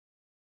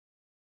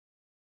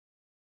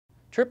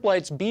TRIPP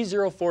Lite's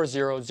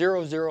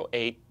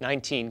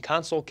B040-008-19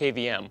 console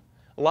KVM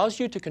allows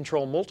you to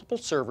control multiple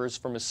servers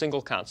from a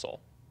single console.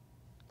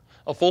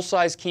 A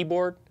full-size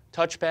keyboard,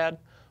 touchpad,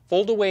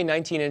 fold-away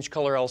 19-inch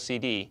color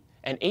LCD,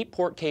 and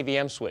 8-port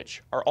KVM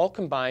switch are all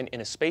combined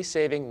in a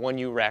space-saving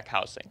 1U rack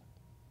housing.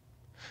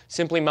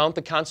 Simply mount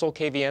the console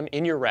KVM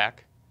in your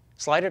rack,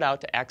 slide it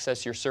out to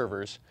access your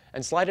servers,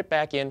 and slide it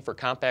back in for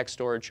compact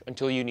storage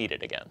until you need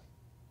it again.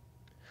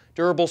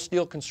 Durable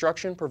steel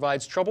construction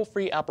provides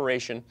trouble-free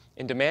operation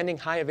in demanding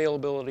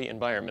high-availability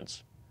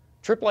environments.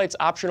 TRIPP Lite's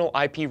optional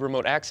IP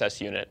remote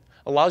access unit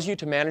allows you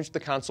to manage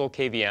the console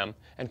KVM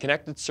and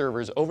connect its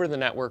servers over the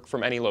network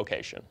from any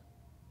location.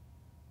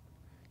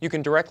 You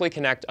can directly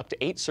connect up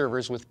to 8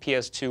 servers with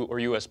PS2 or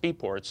USB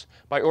ports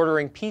by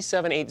ordering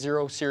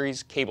P780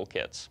 series cable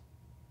kits.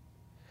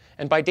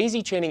 And by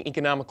daisy-chaining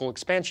economical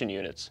expansion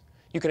units,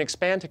 you can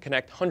expand to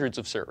connect hundreds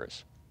of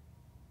servers.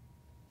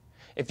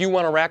 If you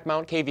want a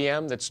rack-mount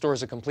KVM that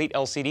stores a complete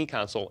LCD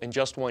console in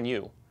just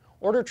 1U,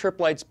 order TRIPP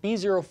Lite's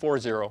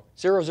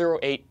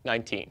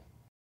B040-008-19.